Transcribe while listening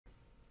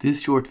This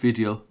short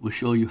video will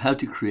show you how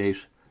to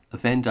create a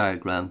Venn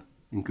diagram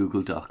in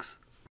Google Docs.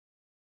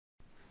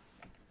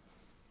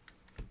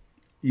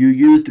 You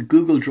use the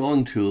Google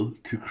Drawing tool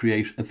to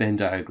create a Venn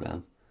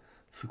diagram.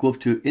 So go up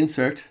to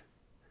Insert,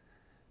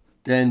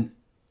 then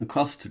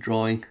across to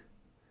Drawing,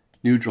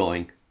 New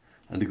Drawing,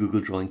 and the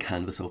Google Drawing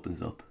canvas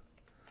opens up.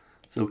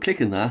 So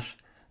click on that,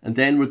 and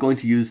then we're going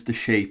to use the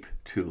Shape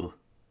tool.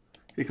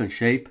 Click on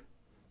Shape,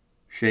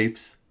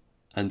 Shapes,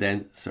 and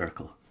then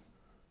Circle.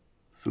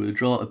 So we'll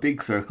draw a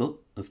big circle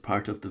as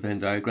part of the Venn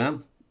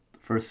diagram, the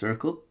first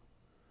circle,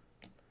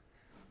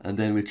 and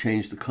then we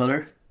change the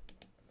color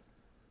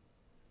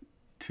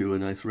to a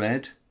nice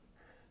red,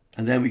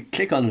 and then we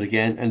click on it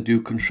again and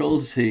do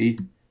Control-C,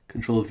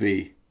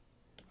 Control-V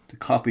to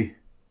copy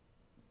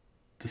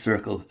the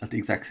circle at the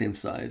exact same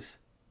size.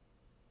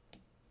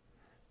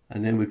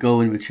 And then we go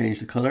and we change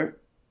the color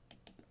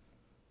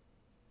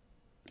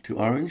to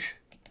orange,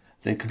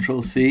 then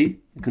Control-C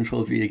and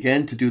Control-V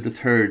again to do the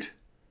third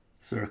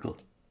circle,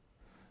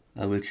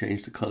 and we'll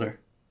change the color.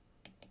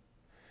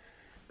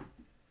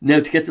 Now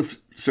to get the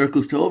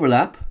circles to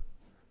overlap,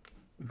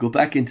 we go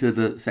back into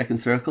the second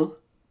circle,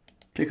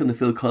 click on the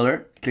fill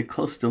color, click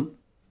custom,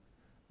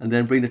 and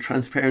then bring the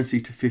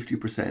transparency to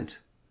 50%.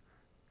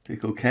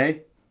 Click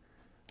OK,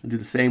 and do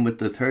the same with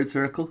the third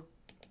circle,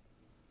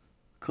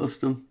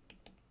 custom,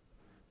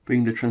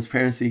 bring the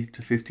transparency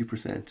to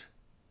 50%.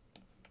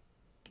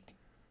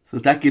 So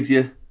that gives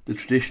you the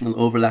traditional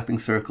overlapping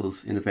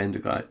circles in a Venn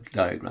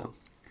diagram.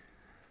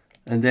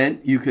 And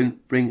then you can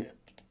bring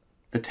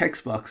a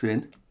text box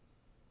in,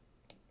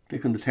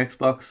 click on the text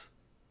box,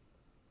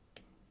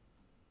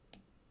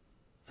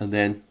 and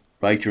then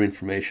write your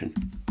information.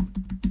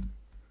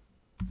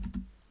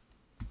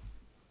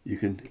 You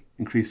can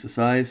increase the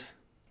size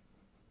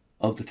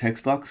of the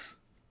text box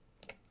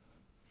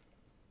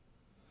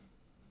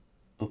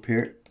up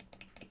here.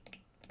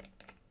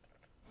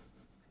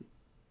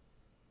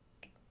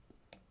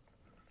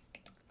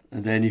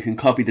 And then you can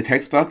copy the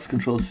text box,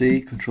 Control-C,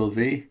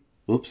 Control-V,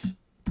 whoops,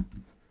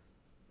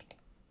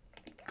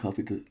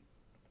 copy the,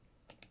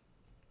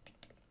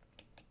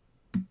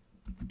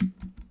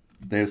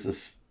 there's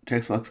this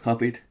text box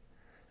copied,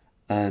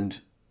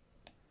 and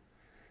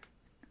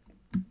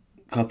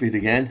copy it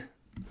again,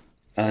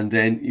 and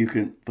then you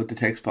can put the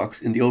text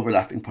box in the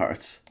overlapping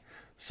parts.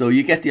 So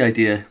you get the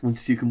idea.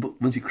 Once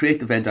you create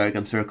the Venn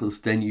diagram circles,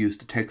 then you use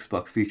the text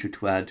box feature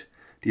to add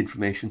the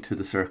information to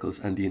the circles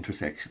and the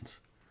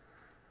intersections.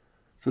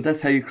 So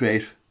that's how you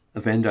create a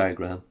Venn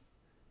diagram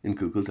in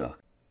Google Docs.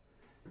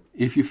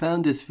 If you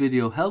found this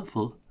video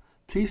helpful,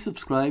 please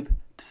subscribe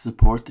to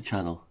support the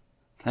channel.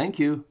 Thank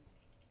you.